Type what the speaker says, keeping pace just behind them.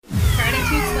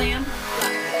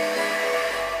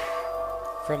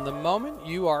From the moment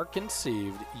you are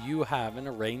conceived, you have an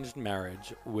arranged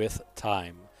marriage with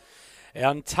time.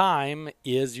 And time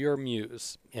is your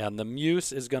muse. And the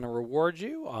muse is going to reward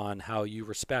you on how you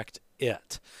respect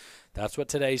it. That's what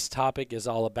today's topic is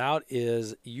all about,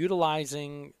 is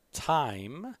utilizing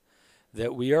time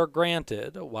that we are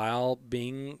granted while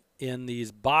being in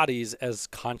these bodies as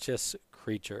conscious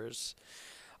creatures.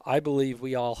 I believe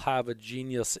we all have a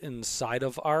genius inside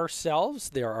of ourselves.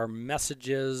 There are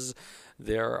messages,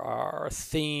 there are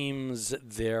themes,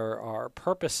 there are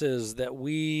purposes that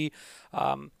we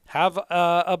have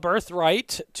a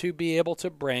birthright to be able to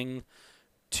bring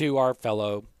to our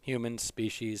fellow human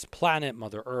species, planet,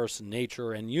 Mother Earth,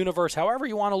 nature, and universe, however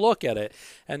you want to look at it.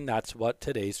 And that's what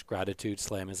today's Gratitude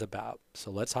Slam is about. So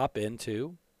let's hop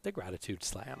into the Gratitude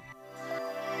Slam.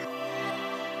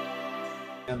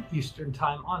 Eastern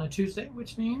time on a Tuesday,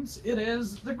 which means it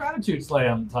is the Gratitude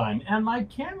Slam time. And my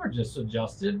camera just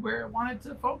adjusted where it wanted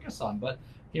to focus on, but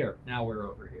here, now we're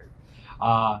over here.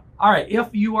 All right, if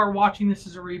you are watching this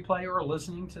as a replay or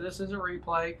listening to this as a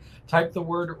replay, type the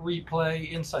word replay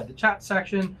inside the chat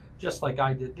section, just like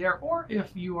I did there. Or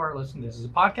if you are listening to this as a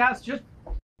podcast, just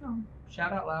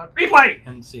shout out loud, replay,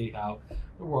 and see how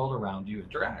the world around you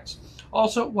interacts.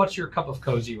 Also, what's your cup of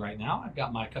cozy right now? I've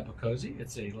got my cup of cozy.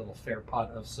 It's a little fair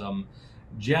pot of some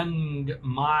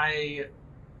Mai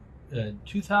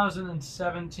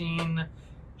 2017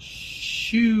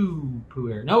 Shu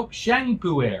Pu'er. Nope, Sheng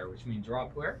Pu'er, which means raw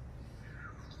pu'er.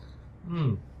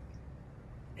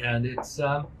 And it's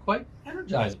quite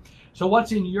energizing. So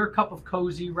what's in your cup of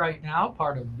cozy right now?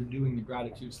 Part of doing the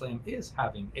Gratitude Slam is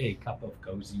having a cup of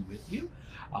cozy with you.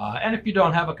 And if you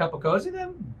don't have a cup of cozy,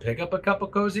 then pick up a cup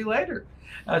of cozy later.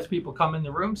 As people come in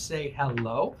the room, say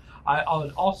hello. I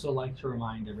would also like to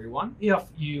remind everyone, if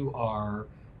you are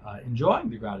enjoying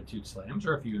the Gratitude Slams,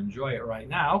 or if you enjoy it right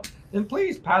now, then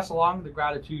please pass along the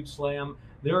Gratitude Slam.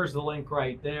 There's the link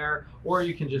right there. Or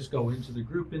you can just go into the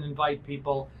group and invite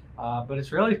people. But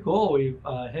it's really cool. We've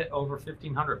hit over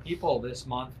 1,500 people this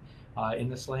month in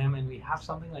the Slam, and we have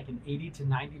something like an 80 to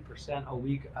 90% a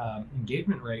week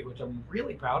engagement rate, which I'm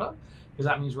really proud of, because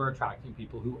that means we're attracting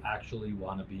people who actually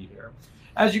want to be here.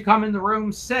 As you come in the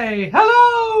room, say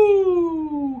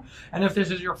hello! And if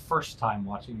this is your first time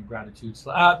watching the Gratitude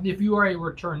Slam, if you are a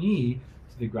returnee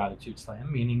to the Gratitude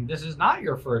Slam, meaning this is not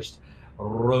your first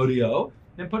rodeo,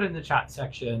 then put in the chat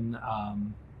section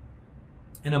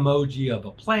an emoji of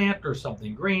a plant or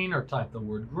something green, or type the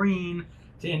word green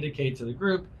to indicate to the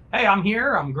group, hey, I'm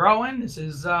here, I'm growing, this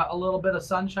is a little bit of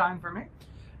sunshine for me.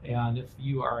 And if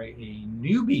you are a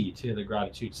newbie to the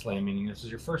Gratitude Slam, meaning this is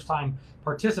your first time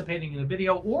participating in a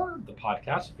video or the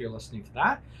podcast, if you're listening to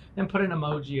that, then put an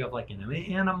emoji of like an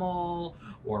animal,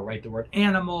 or write the word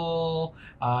animal,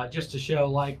 just to show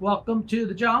like, welcome to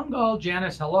the jungle.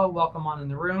 Janice, hello, welcome on in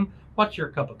the room. What's your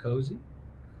cup of cozy?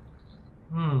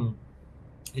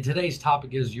 And today's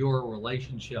topic is your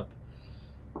relationship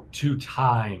to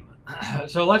time.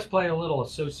 So let's play a little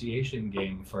association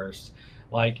game first.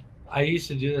 Like, I used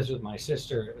to do this with my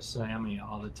sister, Sammy,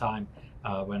 all the time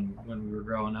when we were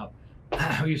growing up.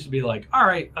 We used to be like, all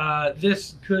right,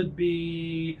 this could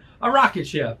be a rocket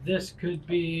ship. This could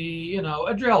be,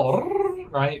 a drill,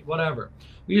 right? Whatever.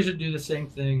 We used to do the same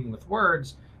thing with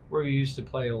words, where we used to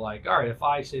play like, all right, if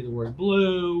I say the word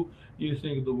blue, you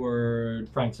think of the word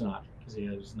Frank Sinatra, because he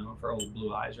was known for old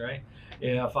blue eyes, right?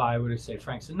 If I were to say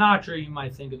Frank Sinatra, you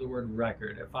might think of the word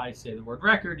record. If I say the word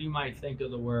record, you might think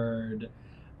of the word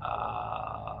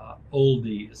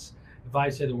oldies. If I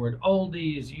say the word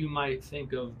oldies, you might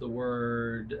think of the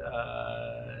word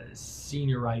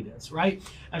senioritis, right?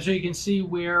 And so you can see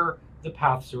where the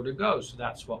path sort of goes. So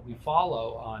that's what we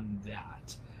follow on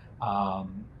that.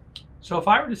 So if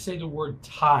I were to say the word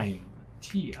time,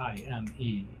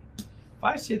 T-I-M-E, if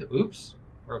I say the, oops,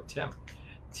 wrote Tim.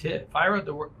 If I wrote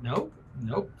the word,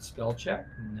 nope, spell check,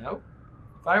 nope.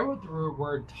 If I wrote the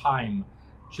word time,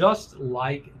 just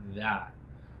like that,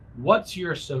 what's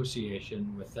your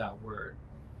association with that word?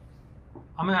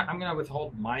 I'm gonna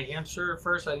withhold my answer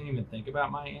first. I didn't even think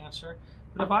about my answer.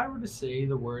 But if I were to say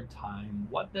the word time,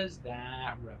 what does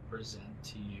that represent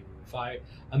to you? If I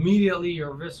immediately,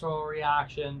 your visceral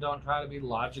reaction, don't try to be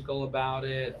logical about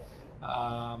it,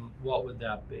 what would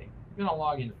that be? I'm gonna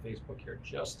log into Facebook here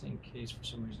just in case for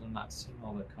some reason I'm not seeing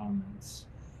all the comments.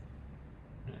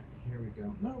 Here we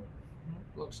go. Nope.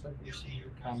 Looks like we're seeing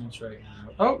your comments right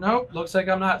now. Oh, no, looks like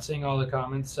I'm not seeing all the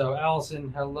comments. So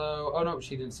Allison, hello. Oh, no,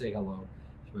 she didn't say hello,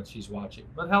 but she's watching.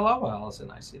 But hello,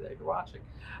 Allison. I see that you're watching,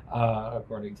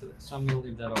 according to this. So I'm going to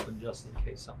leave that open just in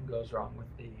case something goes wrong with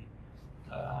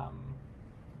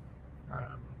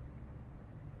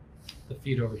the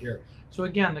feet over here. So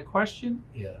again, the question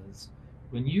is,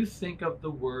 when you think of the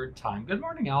word time, good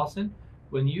morning, Allison.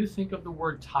 When you think of the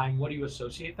word time, what do you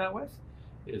associate that with?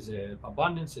 Is it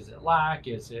abundance? Is it lack?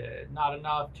 Is it not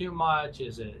enough? Too much?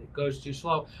 Is it goes too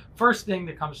slow? First thing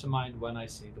that comes to mind when I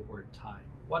say the word time.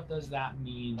 What does that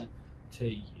mean to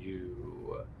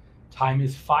you? Time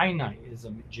is finite, is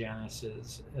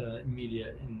Janice's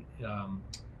immediate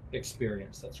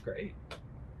experience. That's great.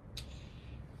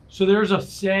 So there's a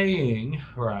saying,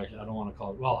 or I don't want to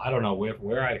call it, well, I don't know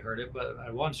where I heard it, but I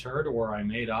once heard, or I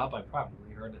made up, I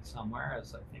probably heard it somewhere,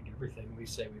 as I think everything we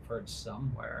say we've heard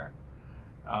somewhere.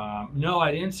 No,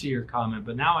 I didn't see your comment,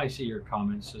 but now I see your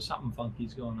comment, so something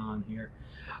funky's going on here.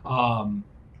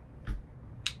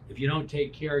 If you don't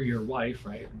take care of your wife,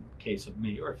 right, in the case of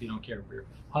me, or if you don't care for your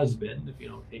husband, if you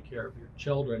don't take care of your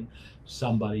children,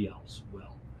 somebody else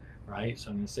will, right? So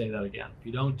I'm going to say that again. If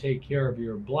you don't take care of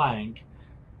your blank,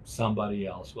 somebody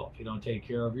else will. If you don't take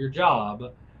care of your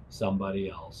job, somebody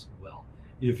else will.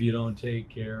 If you don't take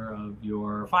care of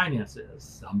your finances,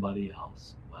 somebody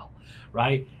else will,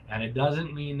 right? And it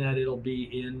doesn't mean that it'll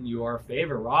be in your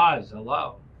favor. Roz,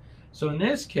 hello. So in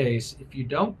this case, if you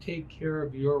don't take care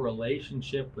of your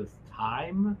relationship with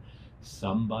time,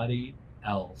 somebody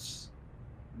else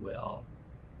will.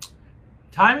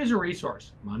 Time is a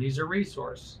resource. Money's a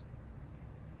resource.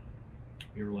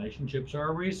 Your relationships are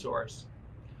a resource.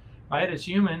 Right? As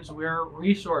humans, we're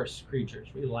resource creatures.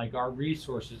 We like our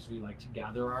resources. We like to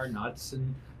gather our nuts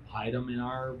and hide them in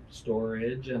our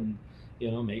storage and,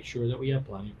 make sure that we have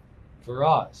plenty for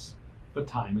us. But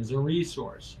time is a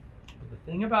resource. But the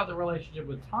thing about the relationship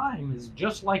with time is,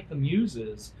 just like the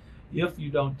muses, if you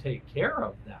don't take care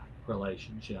of that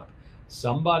relationship,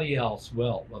 somebody else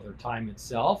will, whether time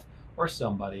itself or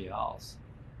somebody else.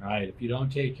 Right? If you don't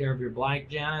take care of your blank,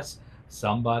 Janice,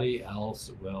 somebody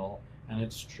else will. And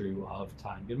it's true of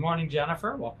time. Good morning,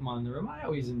 Jennifer. Welcome on the room. I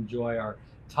always enjoy our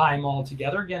time all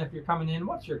together. Again, if you're coming in,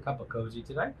 what's your cup of cozy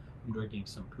today? I'm drinking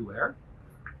some Pu'er.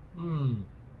 I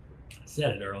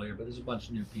said it earlier, but there's a bunch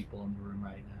of new people in the room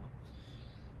right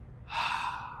now.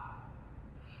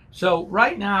 So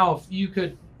right now, if you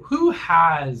could, who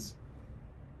has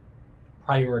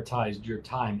prioritized your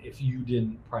time if you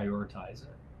didn't prioritize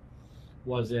it?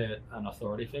 Was it an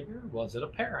authority figure? Was it a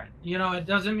parent? It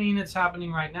doesn't mean it's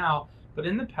happening right now, but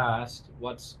in the past,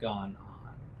 what's gone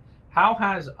on? How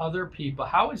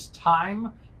is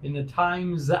time, in the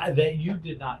times that you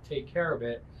did not take care of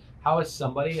it, how has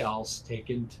somebody else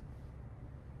taken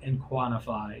and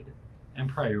quantified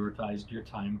and prioritized your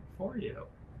time for you?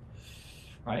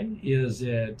 Right? Is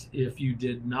it, if you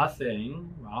did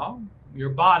nothing, well,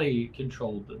 your body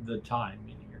controlled the time,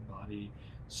 meaning your body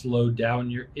slowed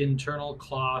down your internal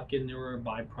clock, and there were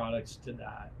byproducts to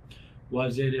that.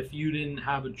 Was it, if you didn't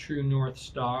have a true North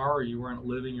Star, or you weren't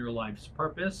living your life's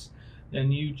purpose,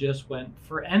 then you just went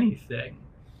for anything?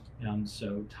 And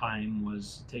so time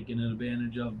was taken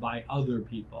advantage of by other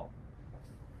people.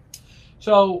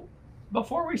 So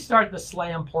before we start the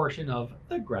slam portion of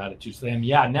the Gratitude Slam,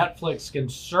 yeah, Netflix can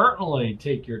certainly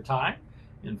take your time.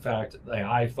 In fact, the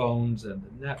iPhones and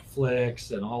the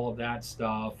Netflix and all of that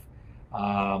stuff,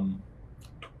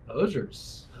 those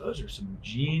are some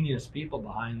genius people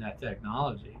behind that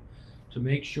technology to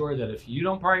make sure that if you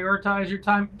don't prioritize your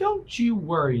time, don't you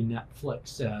worry, Netflix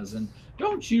says, and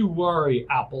don't you worry,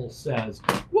 Apple says,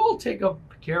 we'll take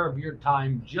care of your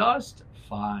time just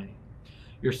fine.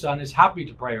 Your son is happy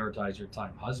to prioritize your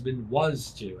time. Husband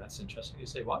was too. That's interesting you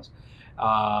say was.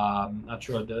 Not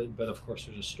sure, but of course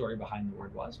there's a story behind the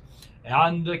word was.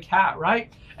 And the cat,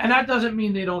 right? And that doesn't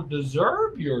mean they don't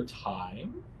deserve your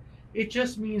time. It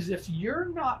just means if you're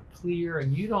not clear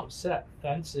and you don't set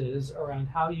fences around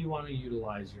how you want to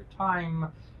utilize your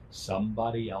time,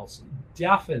 somebody else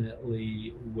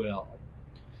definitely will.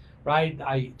 Right?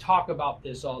 I talk about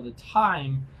this all the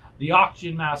time. The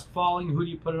oxygen mask falling, who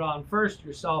do you put it on first,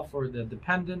 yourself or the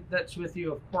dependent that's with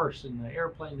you? Of course, in the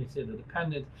airplane, they say the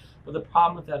dependent. But the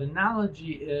problem with that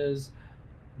analogy is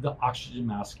the oxygen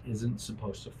mask isn't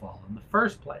supposed to fall in the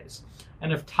first place.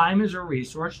 And if time is a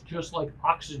resource, just like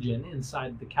oxygen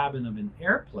inside the cabin of an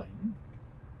airplane,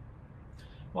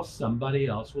 well, somebody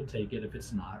else will take it if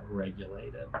it's not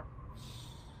regulated.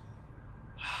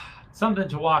 Something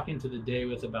to walk into the day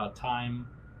with about time.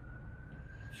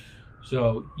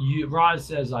 So Roz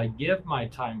says, I give my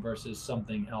time versus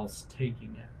something else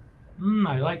taking it.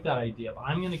 I like that idea.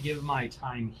 I'm going to give my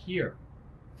time here.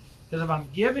 Because if I'm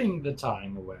giving the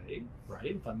time away,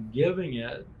 right, if I'm giving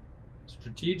it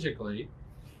strategically,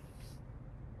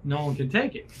 no one can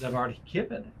take it because I've already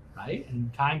given it, right?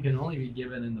 And time can only be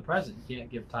given in the present. You can't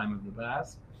give time of the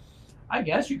past. I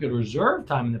guess you could reserve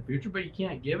time in the future, but you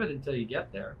can't give it until you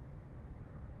get there.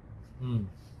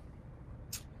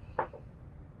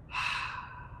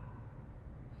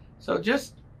 So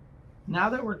just now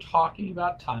that we're talking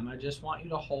about time, I just want you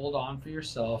to hold on for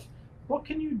yourself. What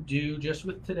can you do just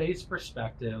with today's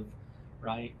perspective,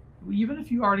 right? Even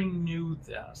if you already knew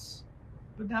this,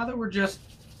 but now that we're just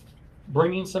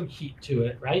bringing some heat to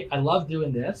it, right? I love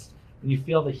doing this. When you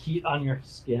feel the heat on your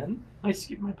skin.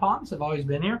 My palms have always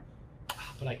been here,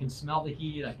 but I can smell the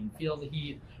heat. I can feel the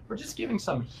heat. We're just giving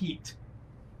some heat,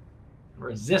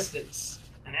 resistance,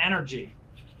 and energy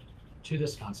to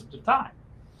this concept of time.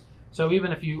 So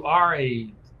even if you are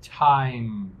a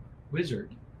time wizard,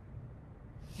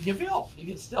 you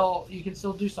can still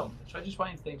do something. So I just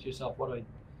want you to think to yourself, what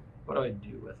do I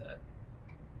do with it?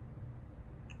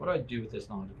 What do I do with this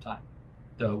knowledge of time?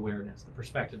 The awareness, the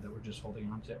perspective that we're just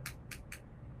holding on to.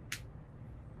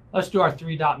 Let's do our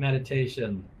 3-dot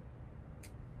meditation.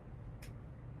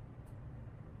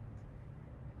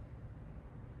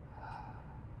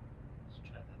 Let's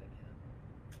try that again.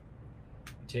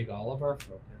 We take all of our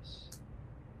focus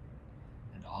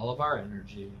and all of our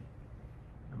energy,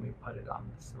 and we put it on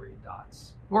the 3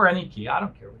 dots. Or any key. I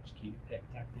don't care which key you pick,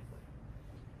 technically.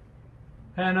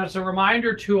 And it's a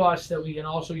reminder to us that we can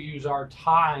also use our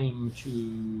time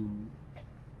to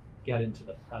get into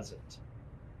the present.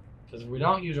 Because if we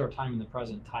don't use our time in the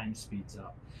present, time speeds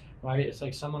up, right? It's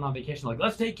like someone on vacation, like,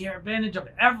 let's take advantage of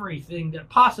everything that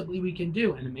possibly we can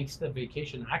do. And it makes the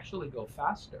vacation actually go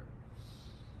faster.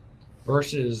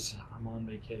 Versus, I'm on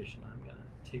vacation. I'm going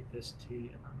to take this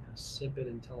tea and I'm going to sip it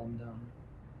until I'm done.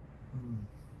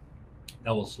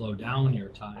 That will slow down your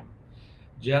time.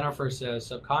 Jennifer says,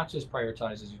 subconscious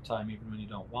prioritizes your time even when you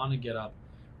don't want to get up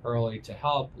early to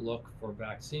help. Look for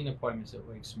vaccine appointments. It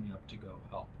wakes me up to go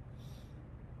help.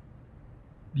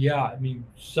 Yeah, I mean,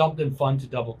 something fun to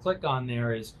double click on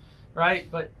there is, right?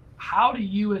 But how do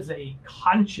you as a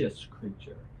conscious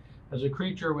creature, as a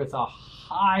creature with a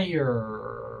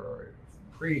higher,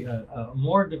 a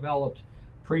more developed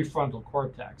prefrontal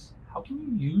cortex, how can you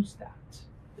use that?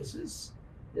 This is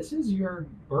your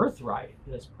birthright,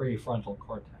 this prefrontal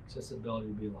cortex, this ability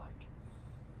to be like,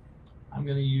 I'm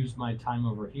going to use my time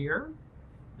over here,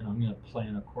 and I'm going to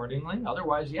plan accordingly.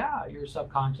 Otherwise, yeah, your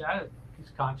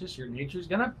subconscious, your nature is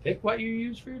going to pick what you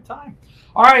use for your time.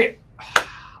 All right.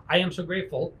 I am so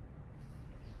grateful.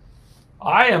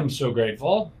 I am so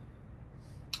grateful.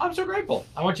 I'm so grateful.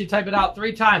 I want you to type it out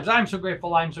 3 times. I'm so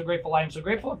grateful. I'm so grateful. I'm so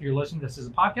grateful. If you're listening, this is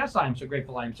a podcast. I'm so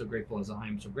grateful. I'm so grateful as I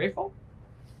am so grateful.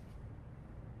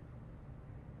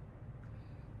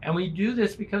 And we do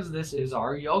this because this is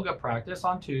our yoga practice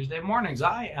on Tuesday mornings.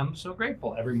 I am so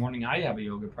grateful. Every morning I have a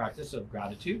yoga practice of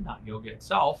gratitude, not yoga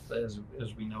itself, as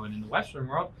we know it in the Western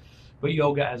world, but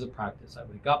yoga as a practice. I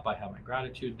wake up, I have my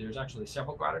gratitude. There's actually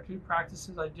several gratitude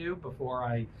practices I do before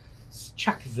I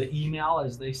check the email,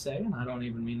 as they say, and I don't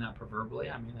even mean that proverbially,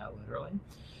 I mean that literally.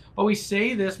 But we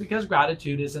say this because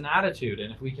gratitude is an attitude,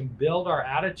 and if we can build our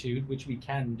attitude, which we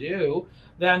can do,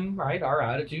 then, right, our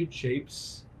attitude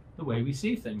shapes the way we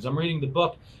see things. I'm reading the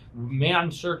book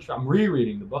I'm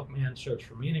rereading the book Man's Search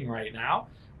for Meaning right now,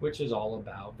 which is all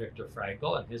about Viktor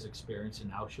Frankl and his experience in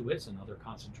Auschwitz and other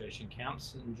concentration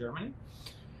camps in Germany.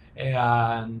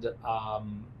 And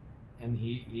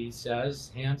he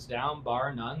says, hands down,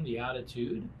 bar none, the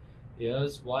attitude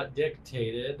is what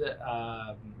dictated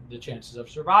the chances of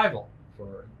survival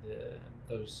for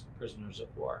those prisoners of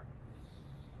war.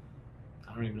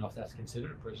 I don't even know if that's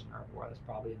considered a prisoner of war. That's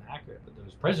probably inaccurate, but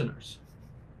those prisoners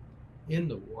in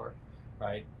the war,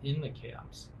 right, in the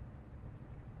camps.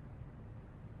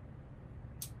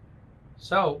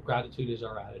 So gratitude is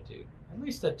our attitude. At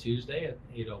least at Tuesday at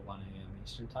 8:01 a.m.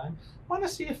 Eastern Time. I want to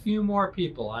see a few more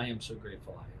people. I am so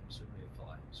grateful. I am so grateful.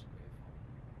 I am so grateful.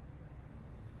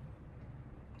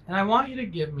 And I want you to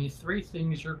give me 3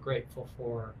 things you're grateful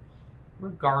for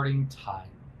regarding time.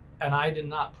 And I did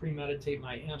not premeditate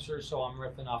my answers, so I'm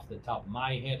riffing off the top of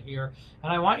my head here.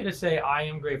 And I want you to say, I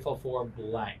am grateful for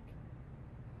blank.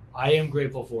 I am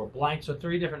grateful for blank. So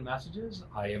 3 different messages.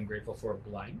 I am grateful for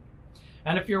blank.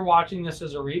 And if you're watching this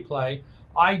as a replay,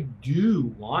 I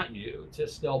do want you to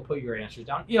still put your answers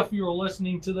down. If you're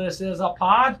listening to this as a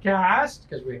podcast,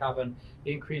 because we have an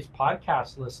increased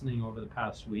podcast listening over the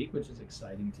past week, which is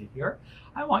exciting to hear,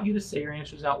 I want you to say your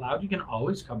answers out loud. You can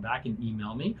always come back and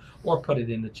email me or put it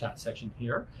in the chat section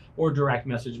here or direct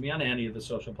message me on any of the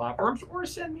social platforms or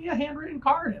send me a handwritten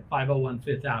card at 501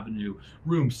 Fifth Avenue,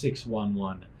 room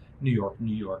 611, New York,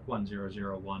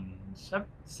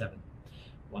 10017.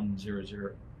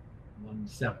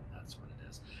 10017. That's what it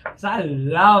is. Because I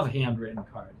love handwritten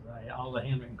cards. All the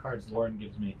handwritten cards Lauren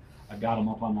gives me I've got them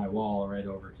up on my wall right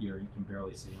over here. You can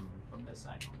barely see them from this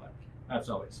angle, but that's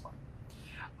always fun.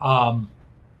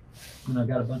 And I've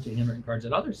got a bunch of handwritten cards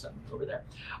that others sent me over there.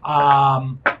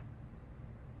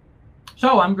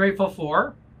 So I'm grateful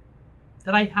for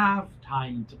that I have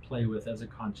time to play with as a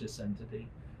conscious entity.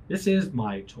 This is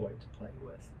my toy to play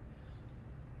with.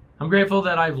 I'm grateful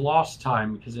that I've lost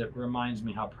time because it reminds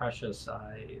me how precious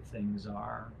things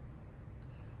are.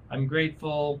 I'm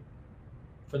grateful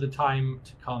for the time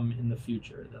to come in the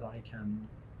future, that I can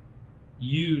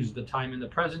use the time in the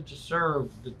present to serve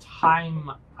the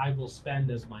time I will spend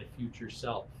as my future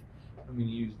self. I'm going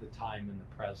to use the time in the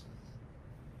present.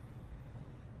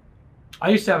 I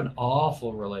used to have an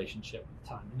awful relationship with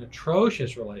time, an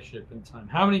atrocious relationship with time.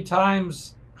 How many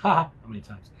times have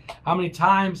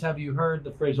you heard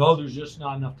the phrase, oh, there's just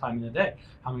not enough time in the day?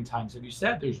 How many times have you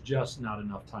said there's just not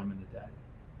enough time in the day?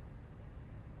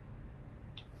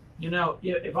 You know,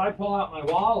 if I pull out my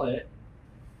wallet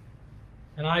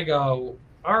and I go,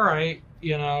 all right,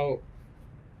 I've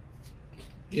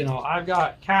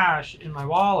got cash in my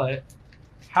wallet.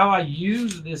 How I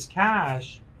use this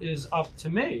cash is up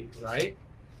to me, right?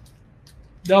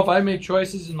 Now, if I make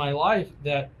choices in my life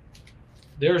that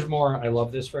there's more, I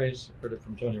love this phrase, heard it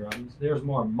from Tony Robbins, there's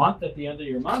more month at the end of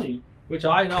your money, which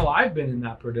I know I've been in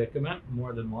that predicament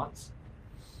more than once.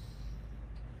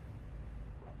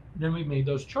 Then we made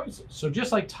those choices. So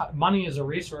just like money is a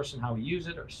resource and how we use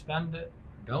it or spend it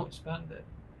or don't spend it,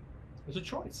 it's a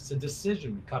choice. It's a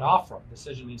decision we cut off from.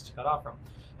 Decision needs to cut off from.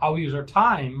 How we use our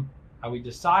time, how we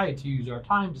decide to use our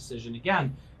time, decision,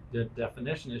 again, the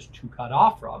definition is to cut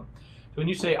off from. So when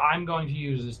you say, I'm going to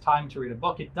use this time to read a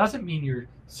book, it doesn't mean you're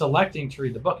selecting to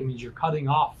read the book. It means you're cutting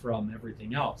off from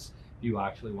everything else. You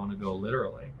actually want to go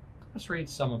literally. Let's read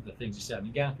some of the things you said. And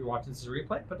again, if you're watching this as a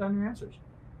replay, put down your answers.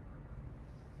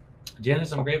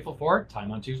 Janice, I'm grateful for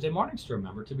time on Tuesday mornings to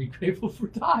remember to be grateful for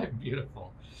time.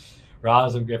 Beautiful.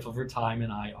 Roz, I'm grateful for time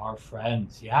and I are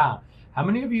friends. Yeah. How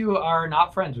many of you are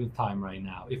not friends with time right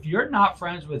now? If you're not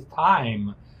friends with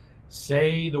time,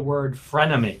 say the word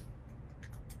frenemy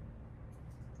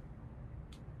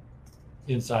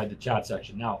inside the chat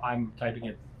section. Now, I'm typing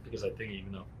it because I think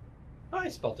even though I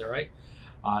spelled it right.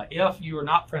 If you are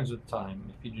not friends with time,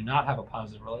 if you do not have a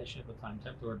positive relationship with time,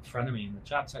 type the word frenemy in the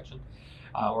chat section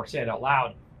or say it out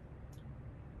loud.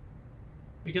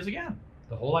 Because again,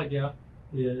 the whole idea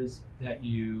is that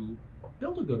you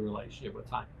build a good relationship with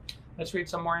time. Let's read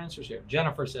some more answers here.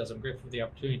 Jennifer says, I'm grateful for the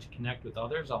opportunity to connect with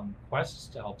others on quests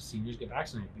to help seniors get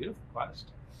vaccinated. Beautiful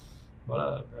quest. What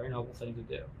a very noble thing to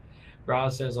do.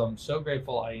 Roz says, I'm so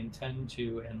grateful I intend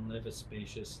to and live a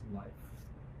spacious life.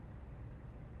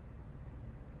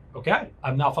 Okay,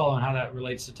 I'm not following how that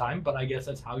relates to time, but I guess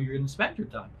that's how you're going to spend your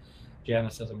time.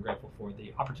 Janice says, I'm grateful for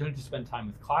the opportunity to spend time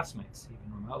with classmates,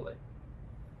 even remotely.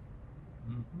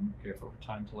 Grateful for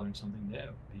time to learn something new.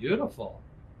 Beautiful.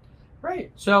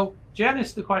 Great. So,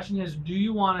 Janice, the question is, do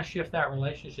you want to shift that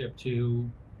relationship to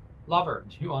lover?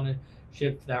 Do you want to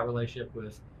shift that relationship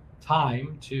with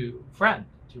time to friend?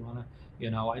 Do you want to,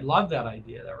 I love that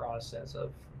idea that Ross says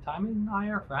of time and I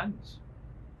are friends.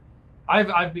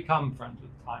 I've become friends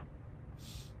with time,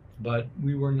 but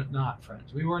we were not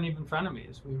friends. We weren't even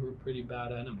frenemies. We were pretty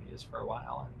bad enemies for a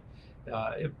while,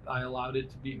 and I allowed it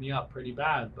to beat me up pretty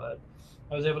bad. But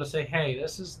I was able to say, hey,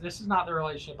 this is not the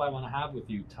relationship I want to have with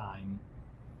you, time.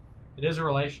 It is a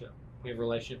relationship. We have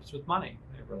relationships with money.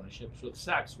 We have relationships with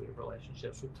sex. We have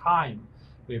relationships with time.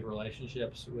 We have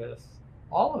relationships with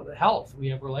all of the health. We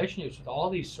have relationships with all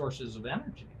these sources of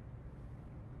energy.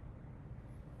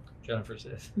 Jennifer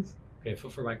says, grateful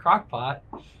for my crock pot.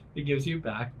 It gives you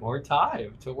back more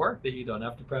time to work that you don't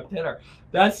have to prep dinner.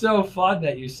 That's so fun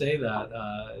that you say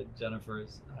that, Jennifer.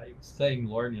 I was saying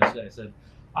Lauren yesterday, I said,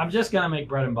 I'm just going to make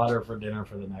bread and butter for dinner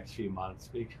for the next few months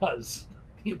because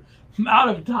the amount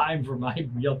of time for my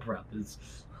meal prep is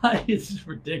it's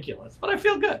ridiculous. But I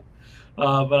feel good.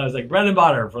 But I was like, bread and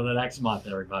butter for the next month,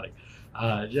 everybody,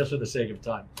 just for the sake of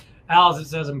time. Allison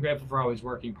says, I'm grateful for always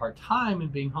working part-time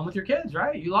and being home with your kids,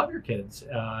 right? You love your kids,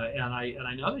 and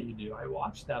I know that you do. I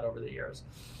watched that over the years.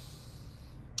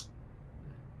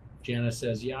 Janice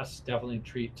says, yes, definitely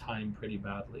treat time pretty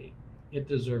badly. It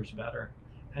deserves better.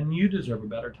 And you deserve a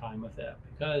better time with it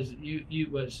because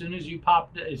you as soon as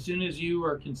you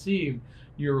were conceived,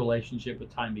 your relationship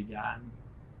with time began.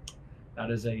 That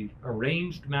is a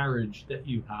arranged marriage that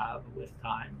you have with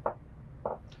time.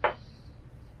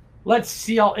 Let's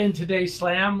seal in today's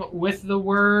slam with the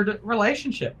word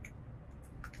relationship,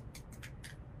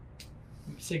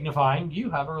 signifying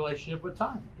you have a relationship with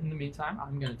time. In the meantime,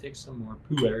 I'm going to take some more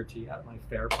pu'er tea out of my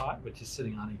fair pot, which is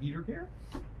sitting on a heater here.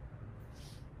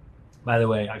 By the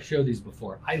way, I've showed these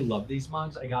before. I love these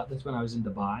mugs. I got this when I was in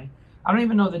Dubai. I don't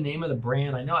even know the name of the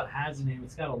brand. I know it has a name.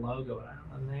 It's got a logo, but I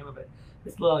don't know the name of it.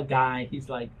 This little guy, he's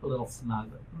like a little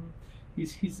smug, but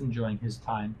he's enjoying his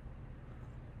time.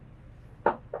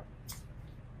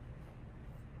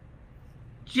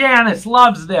 Janice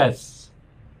loves this.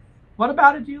 What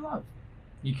about it do you love?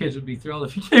 You kids would be thrilled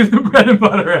if you gave them bread and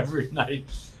butter every night.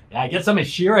 Yeah, get some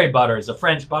Shire butter. It's a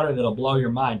French butter that'll blow your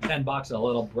mind. $10 a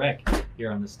little brick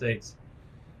here in the States.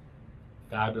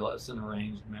 Fabulous. An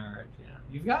arranged marriage. Yeah,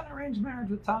 you've got an arranged marriage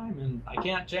with time, and I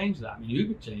can't change that. I mean, you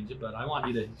could change it, but I want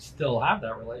you to still have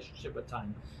that relationship with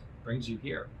time. It brings you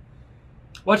here.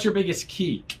 What's your biggest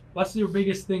key? What's your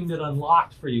biggest thing that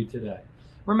unlocked for you today?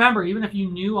 Remember, even if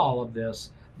you knew all of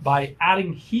this, by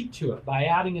adding heat to it, by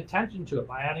adding attention to it,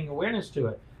 by adding awareness to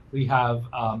it, we have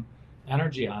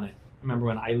energy on it. Remember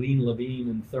when Eileen Levine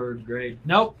in third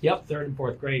and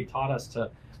fourth grade taught us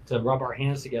to rub our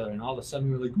hands together, and all of a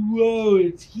sudden we were like, whoa,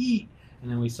 it's heat.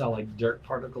 And then we saw like dirt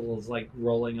particles like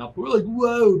rolling up. We're like,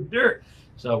 whoa, dirt.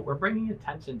 So we're bringing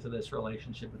attention to this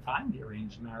relationship with time, the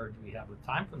arranged marriage we have with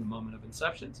time from the moment of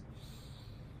inception.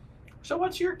 So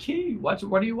what's your key? What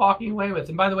are you walking away with?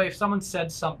 And by the way, if someone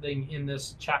said something in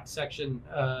this chat section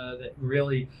that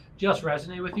really just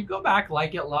resonated with you, go back,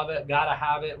 like it, love it, gotta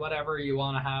have it, whatever you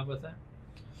want to have with it.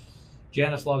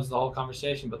 Janice loves the whole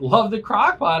conversation, but love the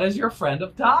Crock-Pot as your friend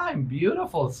of time.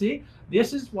 Beautiful. See,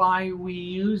 this is why we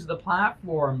use the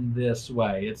platform this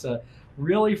way. It's a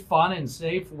really fun and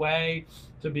safe way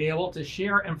to be able to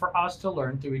share and for us to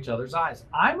learn through each other's eyes.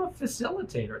 I'm a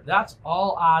facilitator. That's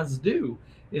all I do.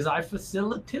 Is I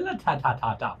facilitate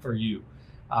for you.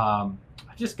 I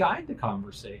just guide the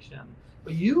conversation.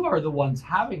 But you are the ones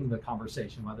having the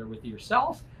conversation, whether with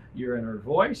yourself, your inner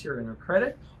voice, your inner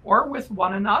critic, or with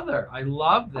one another. I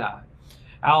love that.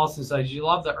 Allison says, you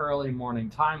love the early morning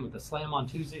time with the Slam on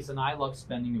Tuesdays, and I love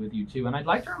spending it with you too. And I'd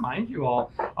like to remind you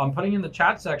all, I'm putting in the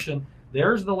chat section,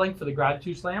 there's the link for the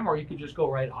Gratitude Slam, or you could just go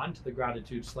right onto the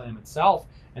Gratitude Slam itself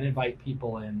and invite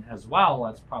people in as well.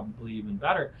 That's probably even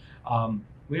better.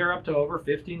 We are up to over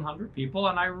 1,500 people,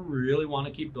 and I really want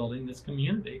to keep building this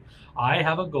community. I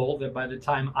have a goal that by the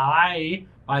time my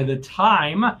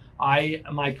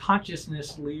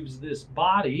consciousness leaves this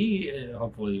body,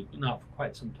 hopefully not for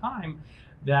quite some time,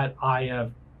 that I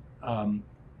have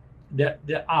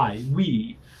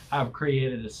we have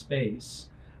created a space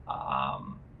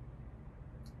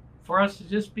for us to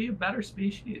just be a better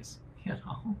species, you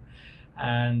know.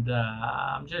 And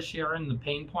I'm just sharing the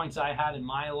pain points I had in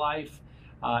my life.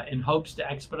 In hopes to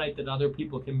expedite that other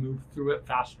people can move through it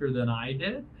faster than I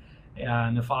did.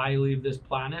 And if I leave this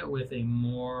planet with a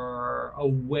more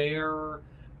aware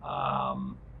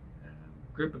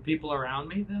group of people around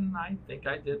me, then I think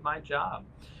I did my job.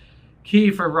 Key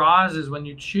for Roz is when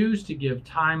you choose to give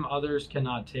time, others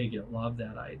cannot take it. Love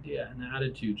that idea. An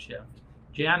attitude shift.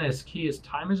 Janice, key is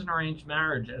time is an arranged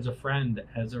marriage, as a friend,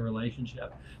 as a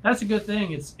relationship. That's a good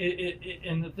thing.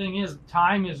 And the thing is,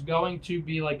 time is going to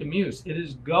be like a muse. It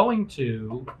is going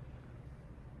to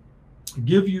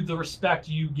give you the respect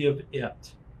you give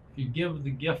it. If you give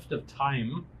the gift of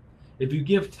time, if you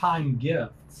give time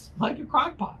gifts, like a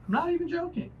Crock-Pot, I'm not even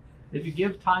joking. If you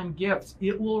give time gifts,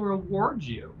 it will reward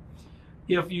you.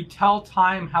 If you tell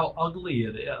time how ugly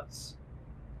it is,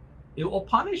 it will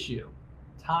punish you.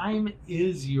 Time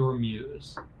is your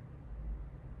muse.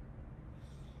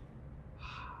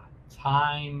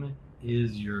 Time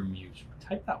is your muse.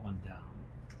 Type that one down.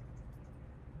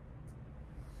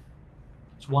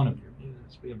 It's one of your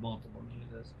muses. We have multiple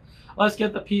muses. Let's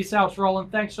get the peace outs rolling.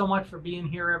 Thanks so much for being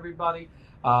here, everybody.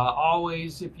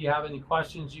 Always, if you have any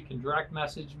questions, you can direct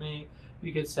message me.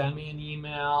 You can send me an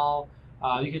email.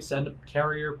 You can send a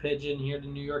carrier pigeon here to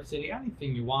New York City.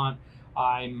 Anything you want.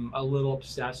 I'm a little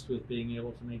obsessed with being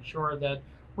able to make sure that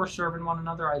we're serving one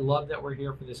another. I love that we're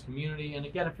here for this community. And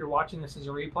again, if you're watching this as a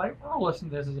replay or listening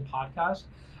to this as a podcast,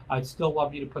 I'd still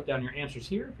love you to put down your answers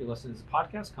here. If you're listening to this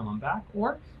podcast, come on back,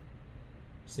 or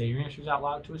say your answers out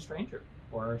loud to a stranger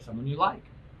or someone you like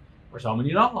or someone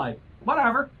you don't like,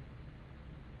 whatever.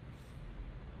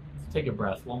 Let's take a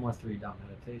breath. 1 more 3-dot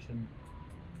meditation.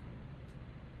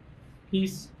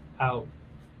 Peace out.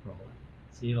 Rolling.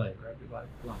 See you later, everybody.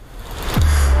 Come on.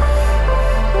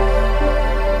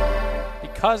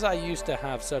 Because I used to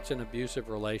have such an abusive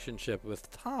relationship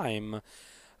with time,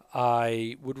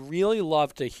 I would really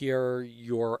love to hear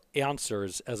your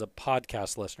answers as a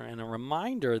podcast listener. And a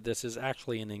reminder, this is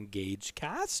actually an engaged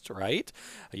cast, right?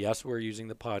 Yes, we're using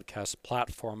the podcast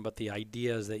platform, but the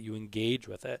idea is that you engage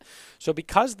with it. So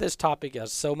because this topic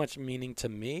has so much meaning to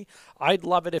me, I'd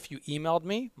love it if you emailed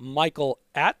me, Michael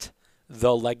at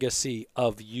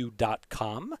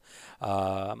thelegacyofyou.com.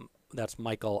 That's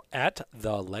Michael at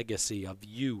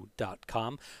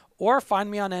thelegacyofyou.com. Or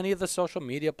find me on any of the social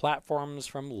media platforms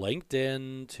from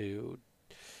LinkedIn to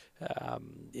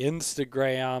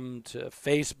Instagram to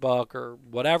Facebook or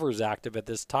whatever's active at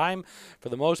this time. For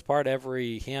the most part,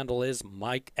 every handle is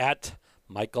Mike at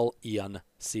Michael Ian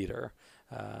Cedar.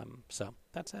 So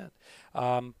that's it.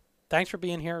 Thanks for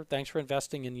being here. Thanks for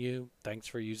investing in you. Thanks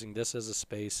for using this as a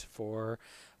space for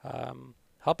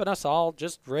helping us all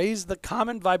just raise the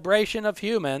common vibration of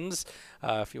humans.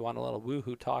 If you want a little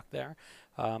woohoo talk there,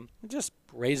 just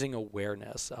raising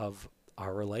awareness of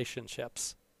our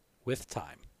relationships with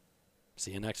time.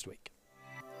 See you next week.